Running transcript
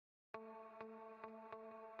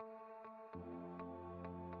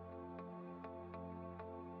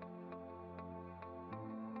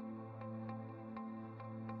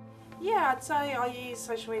Yeah, I'd say I use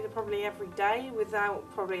social media probably every day without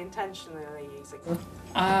probably intentionally using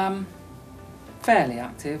it. Fairly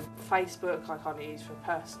active. Facebook I kind of use for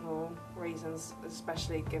personal reasons,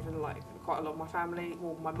 especially given like quite a lot of my family,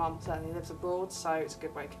 well my mum certainly lives abroad, so it's a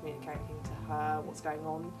good way of communicating to her what's going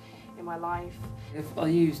on in my life. If I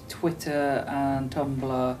use Twitter and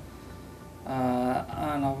Tumblr,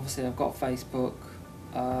 and obviously I've got Facebook.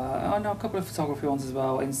 I know a couple of photography ones as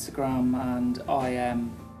well, Instagram and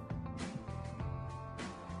IM.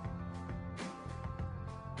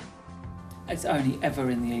 It's only ever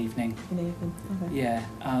in the evening. In the evening, okay. Yeah,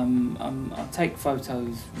 I take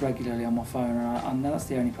photos regularly on my phone, and that's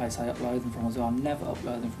the only place I upload them from as well. I never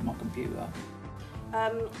upload them from my computer.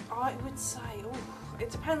 I would say,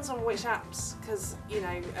 it depends on which apps, because you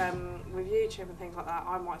know, with YouTube and things like that,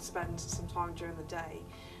 I might spend some time during the day.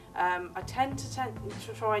 I tend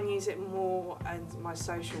to try and use it more in my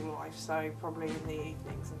social life, so probably in the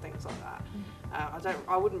evenings and things like that.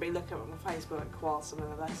 I wouldn't be looking at my Facebook whilst I'm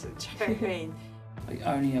in a lesson, do you know what I mean?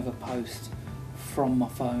 I only ever post from my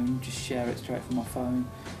phone, just share it straight from my phone.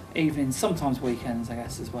 Evenings, sometimes weekends I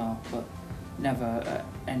guess as well, but never at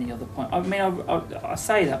any other point. I mean, I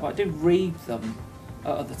say that, but I do read them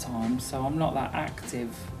at other times, so I'm not that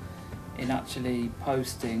active in actually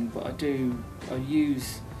posting, but I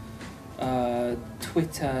use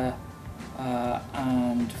Twitter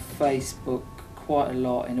and Facebook quite a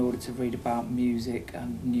lot in order to read about music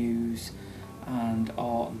and news and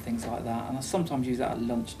art and things like that, and I sometimes use that at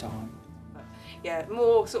lunchtime. Yeah,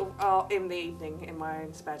 more sort of in the evening in my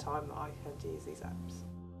own spare time that I tend to use these apps.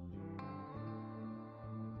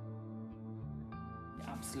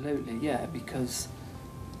 Absolutely, yeah, because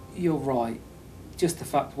you're right. Just the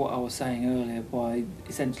fact what I was saying earlier, by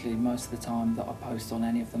essentially most of the time that I post on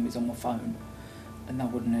any of them is on my phone, and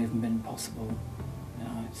that wouldn't have even been possible, you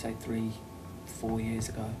know, say 3-4 years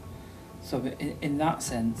ago. So in that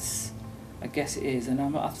sense, I guess it is, and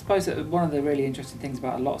I suppose that one of the really interesting things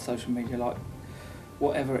about a lot of social media, like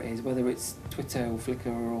whatever it is, whether it's Twitter or Flickr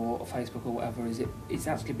or Facebook or whatever, is it's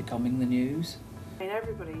actually becoming the news. I mean,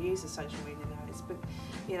 everybody uses social media now. But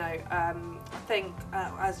you know, I think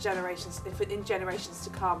as in generations to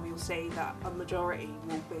come, you'll see that a majority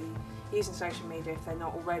will be using social media if they're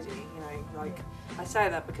not already. You know, like I say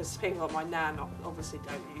that because people like my nan obviously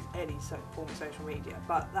don't use any form of social media,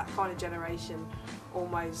 but that kind of generation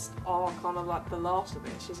almost are kind of like the last of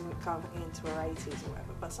it. She's kind of into her 80s or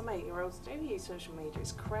whatever. But some 8-year-olds do use social media.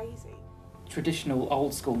 It's crazy. Traditional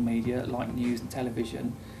old school media like news and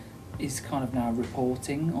television is kind of now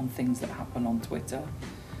reporting on things that happen on Twitter,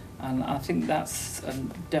 and I think that's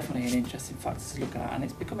definitely an interesting factor to look at, and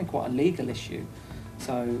it's becoming quite a legal issue.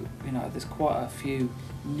 So you know, there's quite a few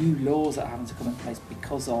new laws that are having to come in place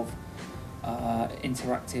because of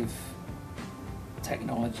interactive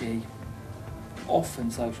technology, often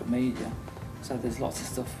social media. So there's lots of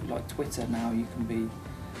stuff like Twitter now, you can be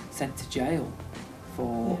sent to jail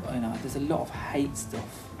for, you know, there's a lot of hate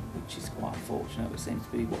stuff, which is quite unfortunate. It seems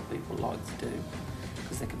to be what people like to do,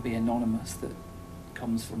 because they can be anonymous, that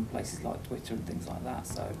comes from places like Twitter and things like that.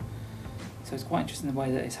 So it's quite interesting the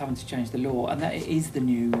way that it's having to change the law, and that it is the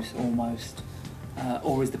news almost,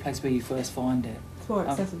 or is the place where you first find it. It's more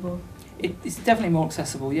accessible. It's definitely more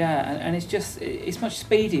accessible, yeah, and it's much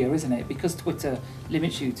speedier, isn't it? Because Twitter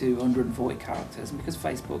limits you to 140 characters, and because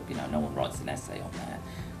Facebook, you know, no one writes an essay on there,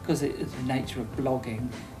 because the nature of blogging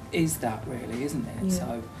is that, really, isn't it? Yeah.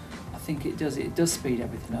 So I think it does speed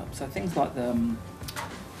everything up. So things like the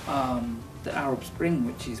Arab Spring,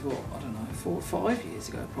 which is what, I don't know, 4 or 5 years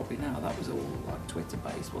ago probably now, that was all like Twitter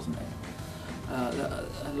based, wasn't it?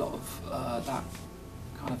 A lot of that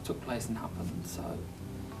kind of took place and happened. So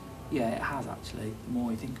yeah, it has actually. The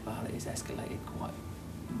more you think about it, it's escalated quite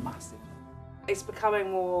massively. It's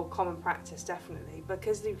becoming more common practice, definitely,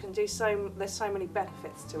 because you can do there's so many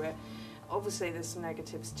benefits to it. Obviously there's some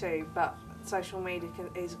negatives too, but social media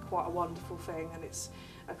is quite a wonderful thing, and it's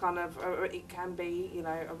a kind of, it can be, you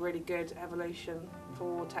know, a really good evolution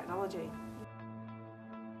for technology.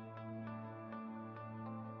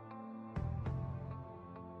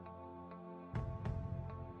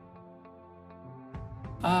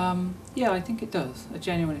 Yeah, I think it does. I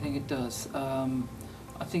genuinely think it does.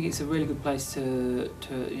 I think it's a really good place to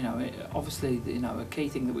you know, obviously, you know, a key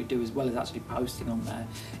thing that we do as well as actually posting on there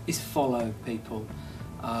is follow people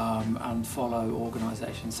and follow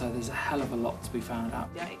organisations. So there's a hell of a lot to be found out.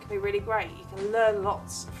 Yeah, it can be really great. You can learn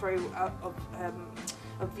lots through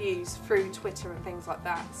of views through Twitter and things like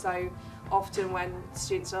that. So often when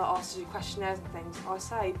students are asked to do questionnaires and things, I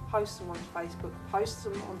say post them onto Facebook, post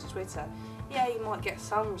them onto Twitter. Yeah, you might get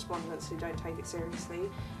some respondents who don't take it seriously,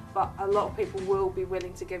 but a lot of people will be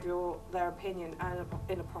willing to give their opinion and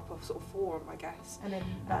in a proper sort of forum, I guess. And in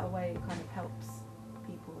that way, it kind of helps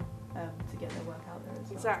people to get their work out there as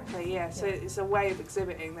well. Exactly, yeah. So it's a way of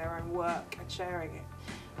exhibiting their own work and sharing it.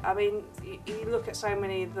 I mean, you look at so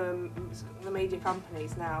many of the media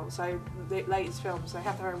companies now, so the latest films, they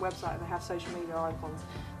have their own website and they have social media icons.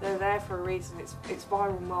 They're there for a reason. It's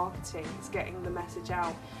viral marketing, it's getting the message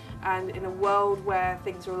out. And in a world where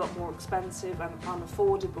things are a lot more expensive and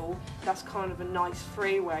unaffordable, that's kind of a nice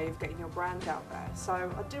free way of getting your brand out there. So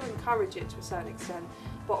I do encourage it to a certain extent,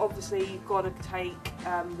 but obviously you've got to take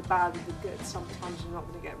the bad with the good. Sometimes you're not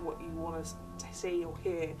going to get what you want to see or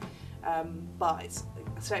hear. But it's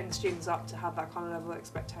setting students up to have that kind of level of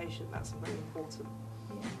expectation, that's really important.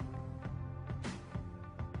 Yeah.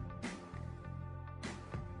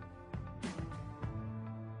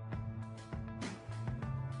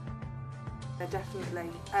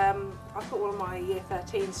 Definitely. I've got one of my year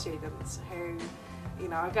 13 students who, you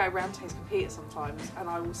know, I go around to his computer sometimes and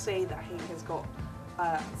I will see that he has got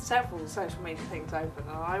several social media things open,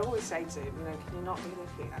 and I always say to him, you know, can you not be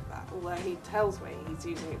looking at that? Although he tells me he's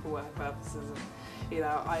using it for work purposes, and you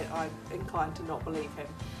know, I'm inclined to not believe him.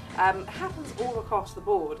 It happens all across the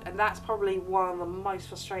board, and that's probably one of the most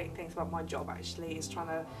frustrating things about my job actually, is trying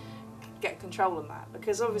to get control on that,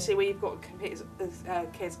 because obviously when you've got computers,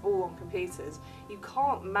 kids all on computers, you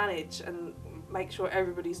can't manage and make sure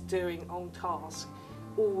everybody's doing on task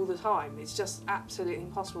all the time. It's just absolutely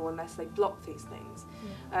impossible unless they block these things.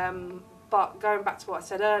 But going back to what I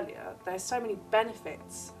said earlier, there's so many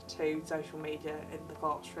benefits to social media in the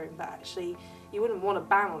classroom that actually you wouldn't want to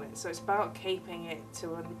ban on it. So it's about keeping it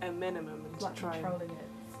to a minimum and like to try controlling it,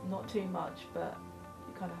 not too much, but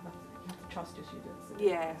you kind of have to trust your students.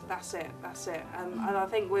 Yeah, that's it. And I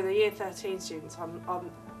think with a year 13 students,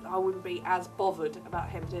 I wouldn't be as bothered about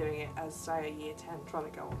him doing it as, say, a year 10 trying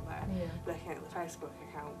to go on there, looking at the Facebook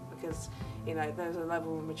account, because, you know, there's a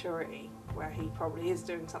level of maturity where he probably is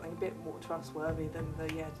doing something a bit more trustworthy than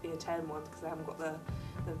the year 10 ones, because they haven't got the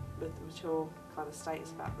mature kind of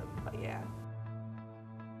status about them. But yeah.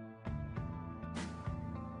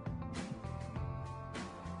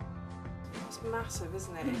 Massive,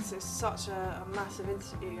 isn't it? It's such a massive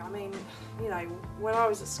interview. I mean, you know, when I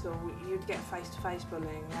was at school, you'd get face-to-face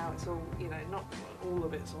bullying. Now it's all, you know, not all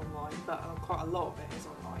of it's online, but quite a lot of it is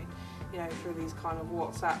online. You know, through these kind of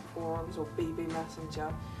WhatsApp forums or BB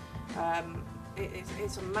Messenger.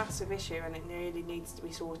 It's a massive issue, and it really needs to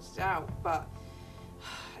be sorted out. But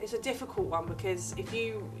it's a difficult one, because if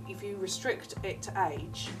you restrict it to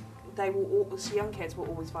age, young kids will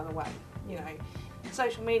always find a way. You know.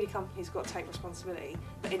 Social media companies have got to take responsibility,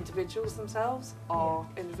 but individuals themselves are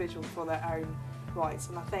individuals for their own rights.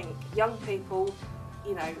 And I think young people,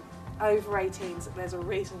 you know, over 18s, there's a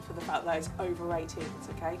reason for the fact that it's over 18s,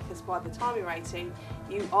 okay? Because by the time you're 18,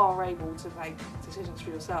 you are able to make decisions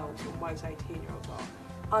for yourselves, or most 18-year-olds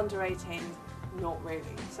are. Under 18s, not really.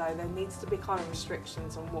 So there needs to be kind of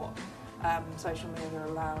restrictions on what social media are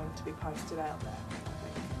allowing to be posted out there, I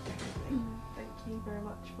think, definitely. Thank you very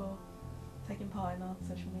much for taking part in our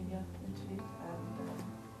social media interview,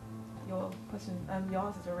 and your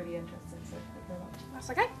answers are really interesting, so thank you very much. That's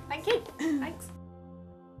okay, thank you. Thanks.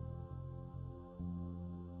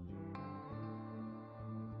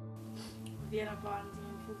 Vienna Barnes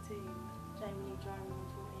on 14, Jamie Drone on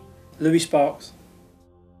 14. Louis Sparks.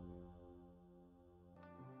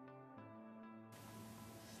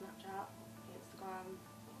 Snapchat, Instagram,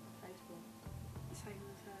 Facebook, same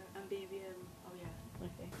as her, and BBM, oh yeah.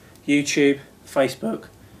 Okay. YouTube, Facebook,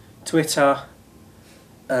 Twitter.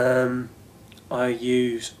 I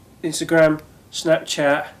use Instagram,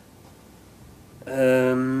 Snapchat,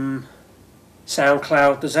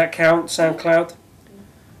 SoundCloud. Does that count? SoundCloud?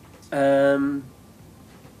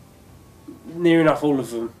 Near enough all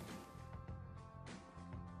of them.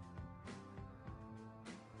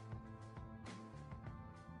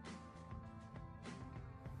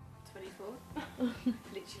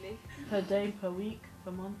 Literally. Per day, per week,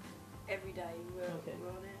 per month? Every day we're on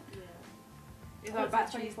it. Yeah. If Oh, our is that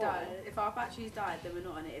batteries 24? died, then we're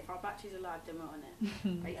not on it. If our battery's alive, then we're on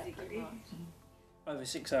it. Basically. Over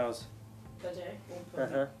 6 hours. Per day? Or per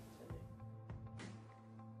Uh-huh. week?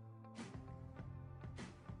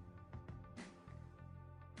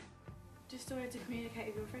 Just a way to communicate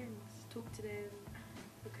with your friends, talk to them,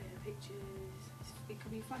 look at their pictures. It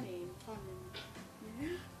could be funny and fun, and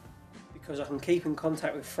yeah. Because I can keep in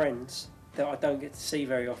contact with friends that I don't get to see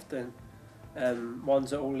very often.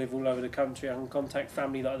 Ones that all live all over the country. I can contact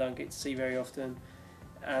family that I don't get to see very often,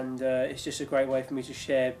 and it's just a great way for me to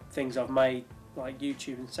share things I've made, like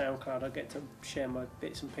YouTube and SoundCloud. I get to share my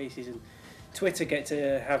bits and pieces and Twitter get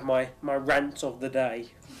to have my rants of the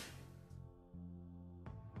day.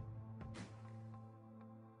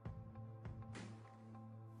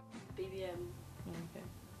 BBM. Okay.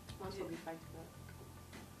 Mine's probably Facebook.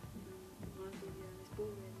 Mine's BBM. It's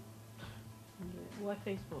boring. Why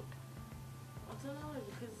Facebook? I don't know,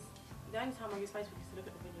 because the only time I use Facebook is to look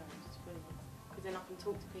at the videos, to be honest. Because then I can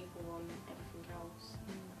talk to people on everything else.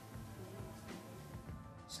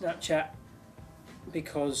 Snapchat,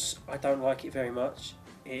 because I don't like it very much.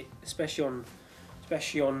 It especially on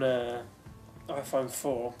iPhone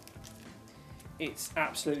 4. It's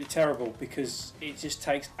absolutely terrible because it just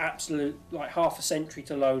takes like half a century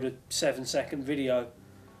to load a 7-second video,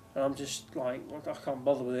 and I'm just like, I can't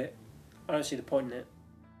bother with it. I don't see the point in it.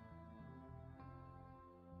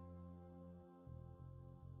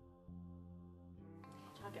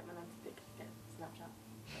 I tried to get my nan to get Snapchat,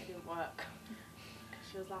 but it didn't work.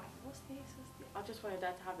 She was like, what's this? I just wanted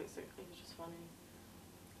her to have it, so it was just funny.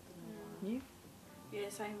 You? Yeah,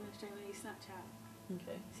 same with generally Snapchat.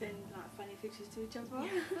 Okay. Send like funny pictures to each other.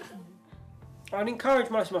 I'd encourage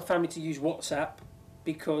most of my family to use WhatsApp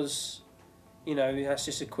because, you know, that's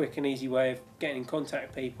just a quick and easy way of getting in contact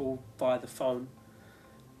with people via the phone.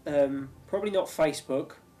 Probably not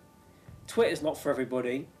Facebook. Twitter's not for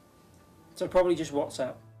everybody, so probably just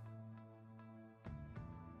WhatsApp.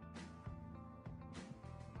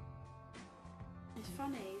 It's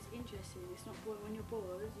funny, it's interesting, it's not boring. When you're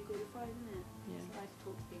bored, you've got your phone, isn't it? Yeah. It's nice to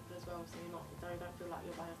talk to people as well, so you're not, don't feel like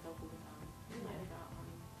you're by yourself all the time.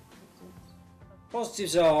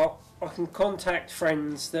 Positives are I can contact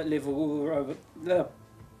friends that live all over.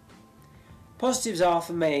 Positives are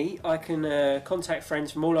for me I can contact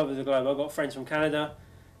friends from all over the globe. I've got friends from Canada,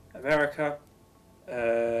 America.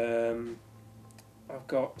 I've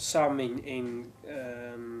got some in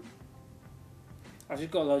I've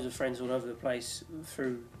just got loads of friends all over the place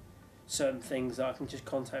through certain things that I can just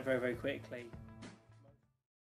contact very, very quickly.